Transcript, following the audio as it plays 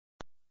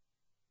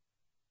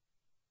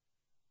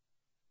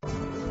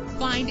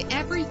Find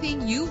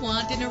everything you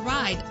want in a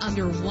ride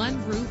under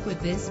one roof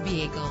with this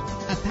vehicle.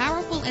 A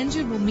powerful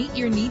engine will meet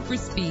your need for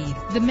speed.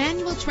 The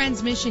manual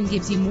transmission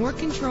gives you more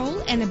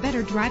control and a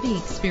better driving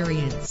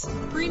experience.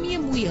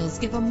 Premium wheels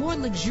give a more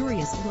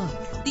luxurious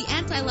look. The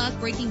anti-lock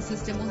braking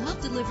system will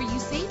help deliver you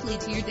safely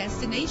to your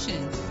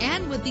destination.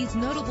 And with these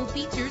notable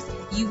features,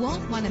 you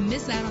won't want to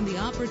miss out on the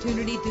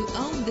opportunity to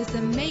own this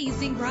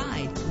amazing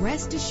ride.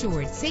 Rest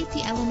assured,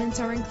 safety elements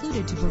are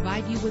included to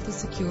provide you with a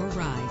secure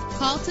ride.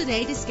 Call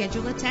today to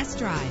schedule a test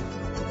drive.